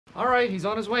All right, he's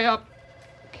on his way up.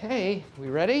 Okay, we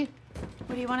ready?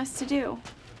 What do you want us to do?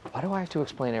 Why do I have to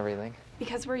explain everything?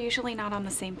 Because we're usually not on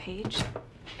the same page.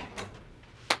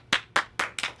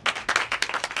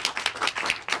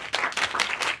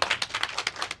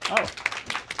 Oh,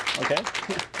 okay.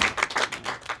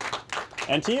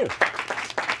 And to you.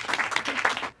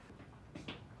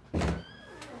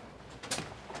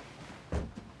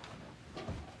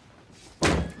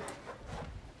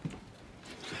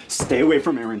 Stay away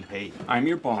from Aaron. Hey, I'm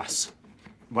your boss.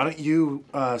 Why don't you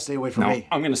stay away from me?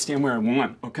 I'm gonna stand where I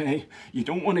want, okay? You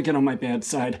don't want to get on my bad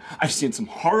side. I've seen some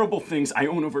horrible things. I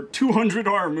own over 200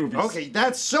 horror movies. Okay,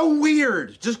 that's so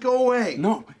weird. Just go away.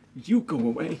 No, you go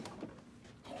away.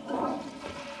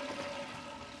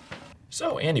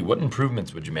 So, Andy, what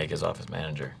improvements would you make as office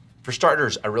manager? For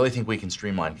starters, I really think we can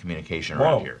streamline communication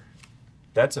around here.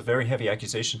 That's a very heavy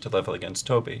accusation to level against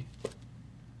Toby.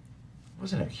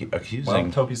 Wasn't accusing.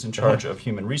 Well, Toby's in charge of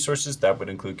human resources. That would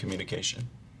include communication.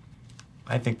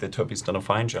 I think that Toby's done a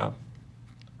fine job.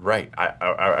 Right.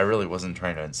 I really wasn't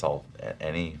trying to insult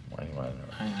anyone.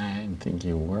 I didn't think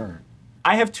you were.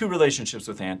 I have two relationships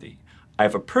with Andy. I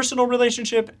have a personal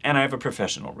relationship and I have a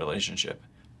professional relationship.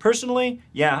 Personally,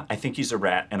 yeah, I think he's a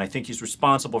rat, and I think he's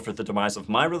responsible for the demise of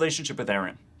my relationship with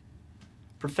Aaron.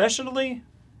 Professionally,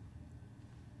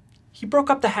 he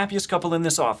broke up the happiest couple in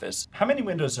this office. How many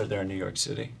windows are there in New York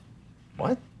City?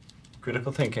 What?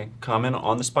 Critical thinking. Common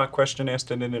on-the-spot question asked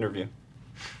in an interview.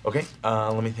 Okay,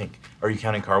 let me think. Are you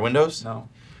counting car windows? No.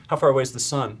 How far away is the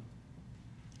sun?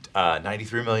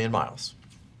 93 million miles.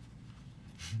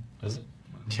 Is it?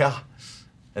 Yeah.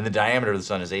 And the diameter of the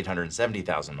sun is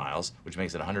 870,000 miles, which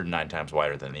makes it 109 times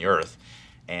wider than the Earth,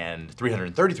 and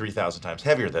 333,000 times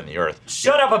heavier than the Earth.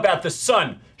 Shut up about the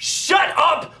sun! Shut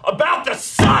up about the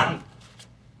sun!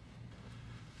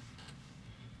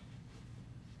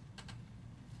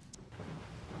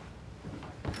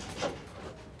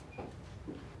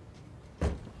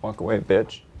 Walk away,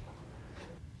 bitch.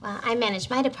 Well, I manage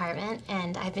my department,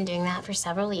 and I've been doing that for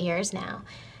several years now.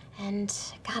 And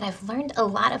God, I've learned a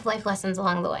lot of life lessons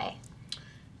along the way.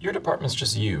 Your department's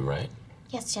just you, right?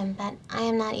 Yes, Jim, but I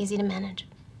am not easy to manage.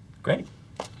 Great.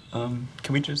 Can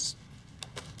we just...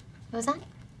 What was that?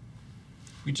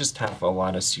 We just have a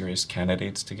lot of serious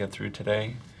candidates to get through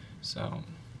today, so...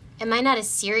 Am I not a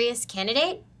serious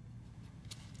candidate?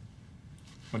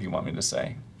 What do you want me to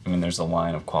say? I mean, there's a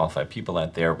line of qualified people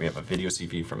out there. We have a video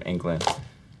CV from England.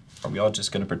 Are we all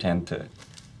just gonna pretend to...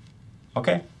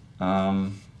 Okay.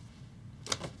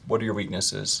 What are your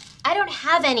weaknesses? I don't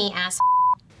have any, ass.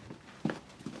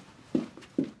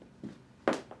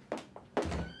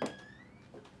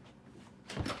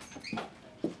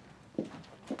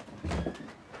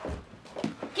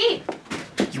 Gabe!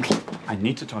 I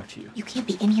need to talk to you. You can't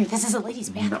be in here. This is a ladies'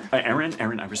 bathroom. No,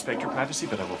 Aaron, I respect your privacy,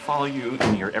 but I will follow you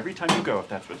in here every time you go if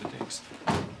that's what it takes.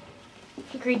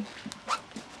 Agreed.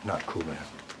 Not cool, man.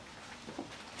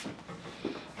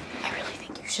 I really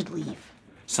think you should leave.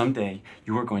 Someday,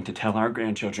 you are going to tell our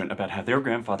grandchildren about how their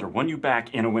grandfather won you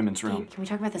back in a women's room. Gabe, can we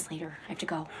talk about this later? I have to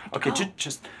go. Okay,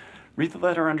 just read the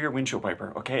letter under your windshield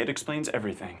wiper, okay? It explains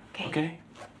everything, okay?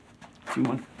 If you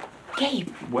want... Gabe!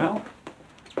 Well...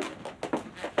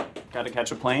 Gotta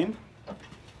catch a plane?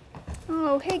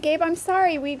 Oh, hey, Gabe, I'm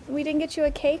sorry. We didn't get you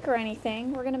a cake or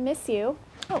anything. We're gonna miss you.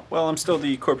 Oh, well, I'm still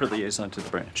the corporate liaison to the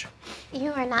branch.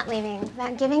 You are not leaving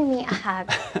without giving me a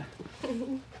hug.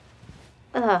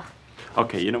 Ugh.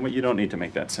 Okay, you know what? You don't need to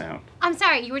make that sound. I'm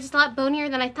sorry, you were just a lot bonier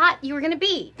than I thought you were gonna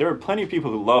be. There are plenty of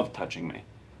people who love touching me.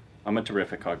 I'm a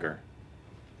terrific hugger.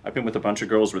 I've been with a bunch of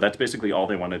girls where that's basically all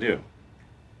they want to do.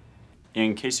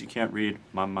 In case you can't read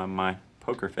my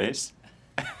poker face,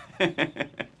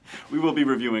 we will be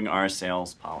reviewing our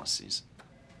sales policies.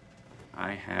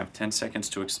 I have 10 seconds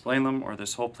to explain them or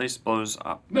this whole place blows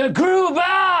up.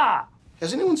 MacGruber!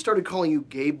 Has anyone started calling you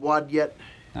Gabe Wad yet?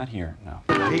 Not here, no.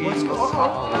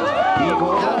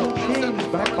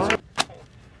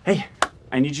 Hey,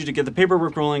 I need you to get the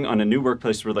paperwork rolling on a new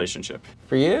workplace relationship.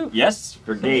 For you? Yes,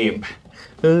 for Gabe.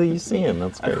 Who are you seeing?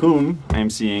 That's great. Whom I am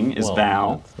seeing is Well,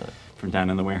 Val from down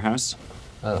in the warehouse.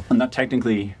 Oh. I'm not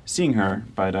technically seeing her,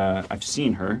 but I've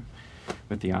seen her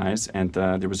with the eyes, and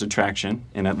there was attraction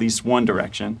in at least one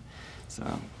direction,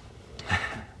 so...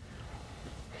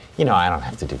 You know, I don't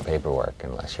have to do paperwork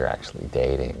unless you're actually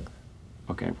dating.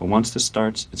 Okay, well, once this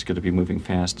starts, it's going to be moving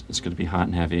fast, it's going to be hot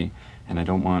and heavy, and I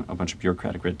don't want a bunch of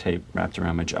bureaucratic red tape wrapped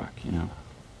around my jock, you know?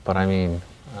 But I mean,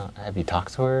 have you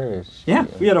talked to her? Is Yeah,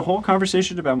 we had a whole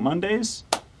conversation about Mondays.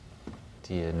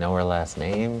 Do you know her last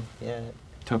name yet?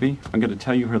 Toby, I'm going to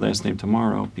tell you her last name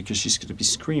tomorrow because she's going to be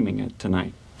screaming it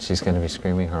tonight. She's going to be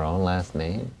screaming her own last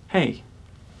name? Hey,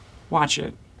 watch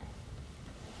it.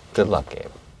 Good luck,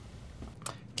 Gabe.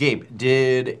 Gabe,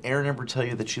 did Erin ever tell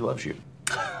you that she loves you?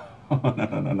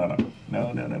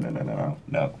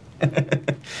 No.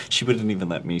 She wouldn't even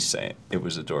let me say it. It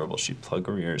was adorable. She'd plug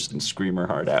her ears and scream her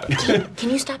heart out. Can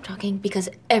you stop talking? Because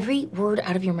every word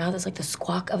out of your mouth is like the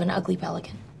squawk of an ugly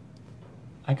pelican.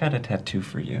 I got a tattoo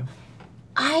for you.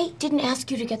 I didn't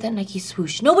ask you to get that Nike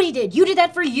swoosh. Nobody did. You did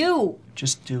that for you.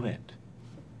 Just do it.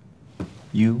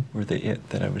 You were the it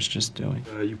that I was just doing.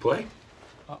 You play?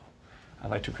 Oh. I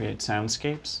like to create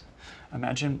soundscapes.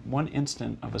 Imagine one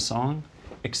instant of a song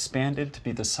expanded to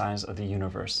be the size of the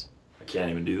universe. I can't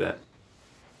even do that.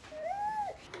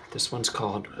 This one's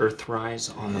called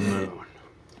Earthrise on the Moon.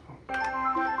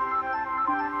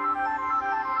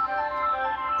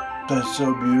 That's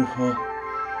so beautiful.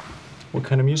 What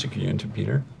kind of music are you into,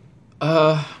 Peter?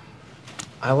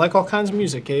 I like all kinds of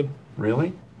music, Gabe.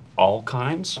 Really? All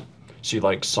kinds? So you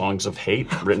like songs of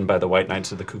hate written by the White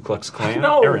Knights of the Ku Klux Klan?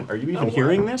 No. Erin, are you even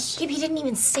hearing this? Gabe, he didn't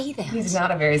even say that. He's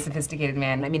not a very sophisticated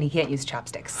man. I mean, he can't use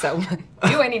chopsticks, so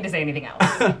do I need to say anything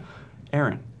else?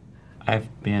 Erin,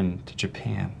 I've been to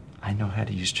Japan. I know how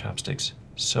to use chopsticks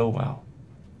so well.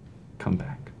 Come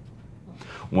back.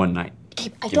 One night.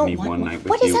 Gabe, I Give don't me want one night with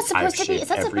What is you. that supposed I've to be? Is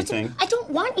that shaped supposed to everything. I don't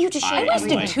want you to shave I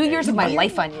wasted everything. 2 years of my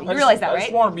life on you. You realize that, I just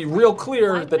right? want to be real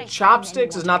clear that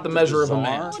chopsticks is not the measure of a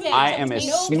man. I am as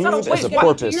smooth not a as a waste.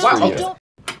 porpoise Wow, for okay.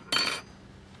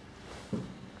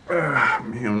 you.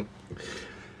 Man,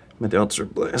 my delts are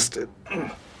blasted.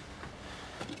 I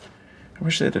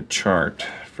wish they had a chart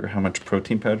for how much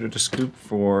protein powder to scoop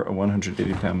for a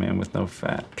 180-pound man with no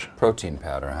fat. Protein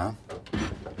powder, huh?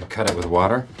 You cut it with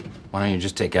water? Why don't you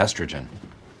just take estrogen?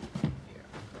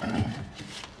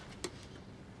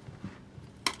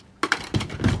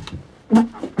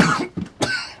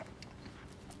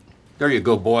 There you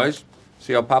go, boys.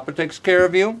 See how Papa takes care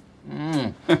of you?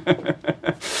 I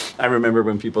remember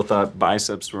when people thought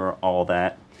biceps were all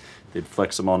that. They'd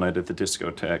flex them all night at the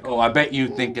discotheque. Oh, I bet you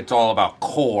think it's all about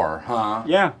core, huh?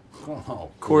 Yeah. Oh,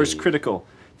 Core is please. critical.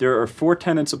 There are 4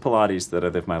 tenets of Pilates that I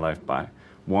live my life by.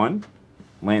 1,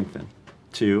 lengthen.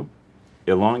 2,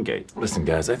 elongate. Listen,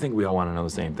 guys, I think we all want to know the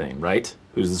same thing, right?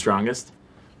 Who's the strongest?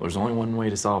 Well, there's only one way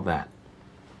to solve that.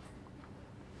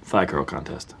 Thigh curl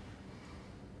contest.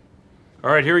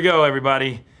 All right, here we go,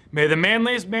 everybody. May the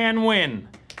manliest man win.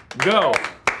 Go.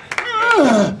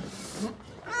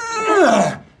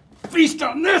 Feast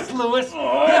on this, Louis!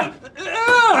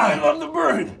 I love the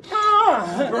burn.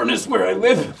 The burn is where I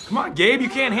live. Come on, Gabe, you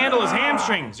can't handle his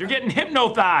hamstrings. You're getting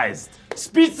hypnotized.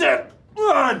 Speed set.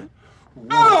 1,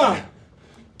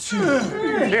 2.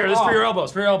 Here, this is for your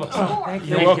elbows, You're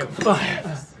welcome.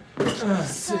 5,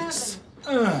 6.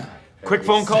 Quick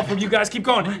phone call from you guys. Keep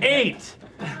going. 8,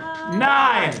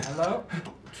 9. Hello?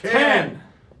 10.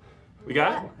 We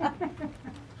got it?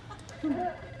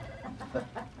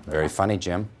 Very funny,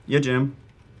 Jim. Yeah, Jim.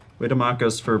 Way to mock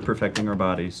us for perfecting our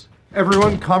bodies.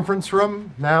 Everyone, conference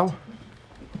room now.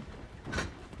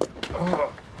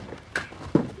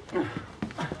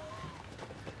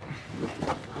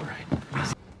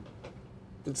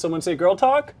 Did someone say girl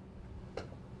talk?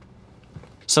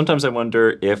 Sometimes I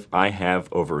wonder if I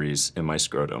have ovaries in my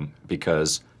scrotum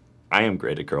because I am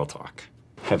great at girl talk.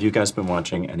 Have you guys been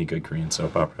watching any good Korean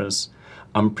soap operas?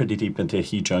 I'm pretty deep into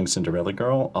Hee Jung's Cinderella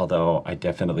Girl, although I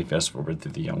definitely fast forward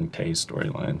through the Young Tae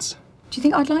storylines. Do you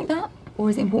think I'd like that? Or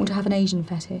is it important to have an Asian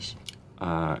fetish?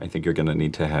 I think you're gonna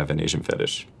need to have an Asian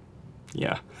fetish.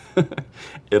 Yeah.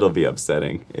 It'll be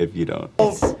upsetting if you don't.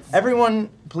 Everyone,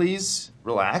 please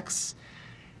relax.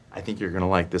 I think you're gonna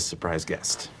like this surprise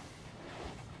guest.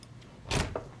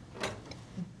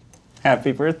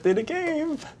 Happy birthday to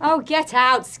Gabe. Oh, get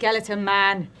out, skeleton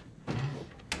man.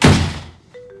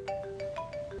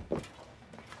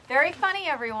 Very funny,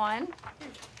 everyone.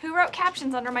 Who wrote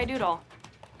captions under my doodle?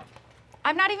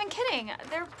 I'm not even kidding.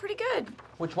 They're pretty good.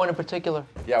 Which one in particular?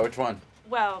 Yeah, which one?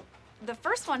 Well, the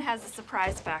first one has a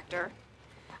surprise factor.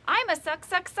 I'm a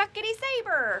suckity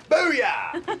saber.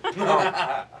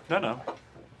 Booyah! No.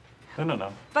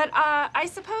 But I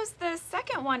suppose the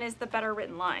second one is the better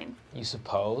written line. You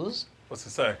suppose? What's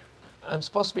it say? I'm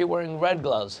supposed to be wearing red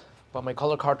gloves, but my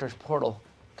color cartridge portal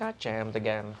got jammed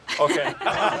again. Okay.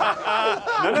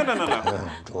 No.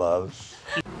 Gloves.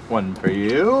 One for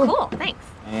you. Cool, thanks.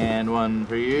 And one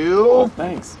for you. Oh,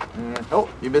 thanks. Oh,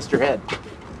 you missed your head.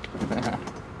 There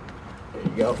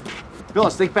you go.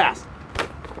 Phyllis, think fast.